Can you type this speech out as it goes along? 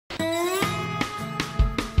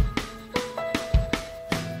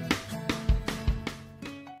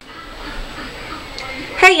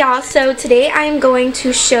Hi y'all, so today I am going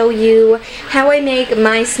to show you how I make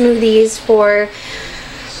my smoothies for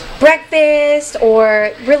breakfast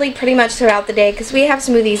or really pretty much throughout the day, because we have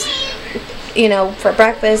smoothies, you know, for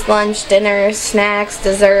breakfast, lunch, dinner, snacks,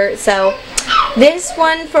 dessert. So this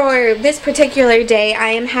one for this particular day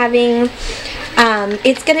I am having,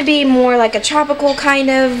 it's going to be more like a tropical kind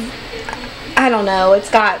of, I don't know, it's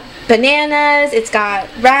got bananas, it's got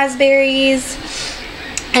raspberries.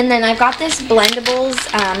 And then I've got this blendables.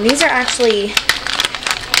 These are actually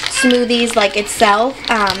smoothies like itself.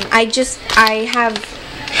 I have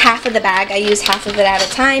half of the bag. I use half of it at a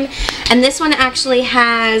time. And this one actually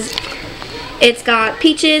has, it's got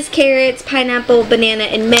peaches, carrots, pineapple, banana,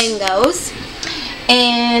 and mangoes.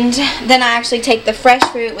 And then I actually take the fresh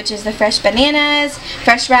fruit, which is the fresh bananas,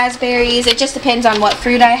 fresh raspberries. It just depends on what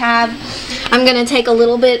fruit I have. I'm going to take a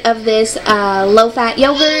little bit of this low-fat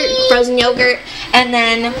yogurt, frozen yogurt, and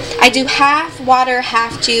then I do half water,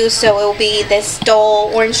 half juice, so it will be this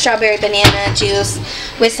Dole orange strawberry banana juice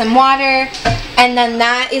with some water, and then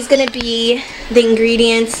that is going to be the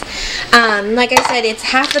ingredients. Like I said, it's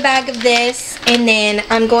half a bag of this, and then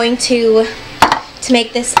I'm going to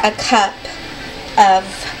make this a cup of,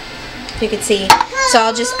 you can see, so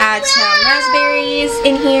I'll just add some raspberries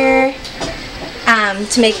in here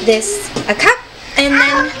to make this a cup, and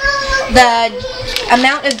then the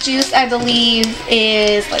amount of juice I believe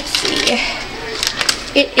is, let's see,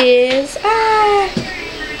 it is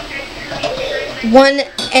 1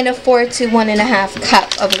 1/4 to 1 1/2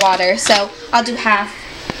 cup of water. So I'll do half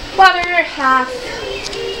water, half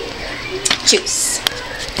juice.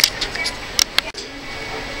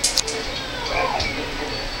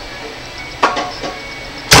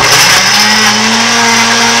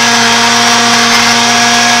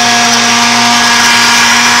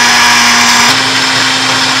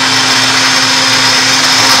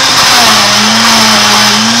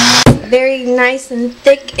 Very nice and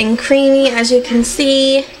thick and creamy, as you can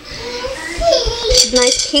see.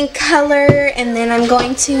 Nice pink color, and then I'm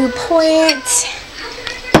going to pour it.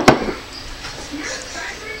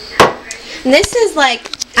 And this is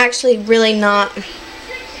like actually really not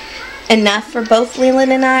enough for both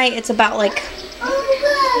Leland and I. It's about like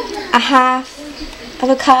a half of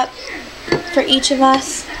a cup for each of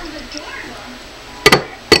us.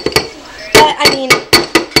 But I mean,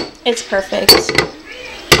 it's perfect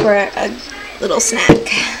for a little snack.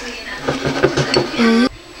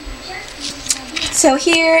 So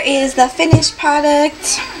here is the finished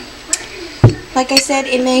product. Like I said,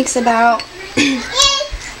 it makes about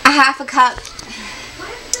a half a cup.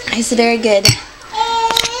 It's very good.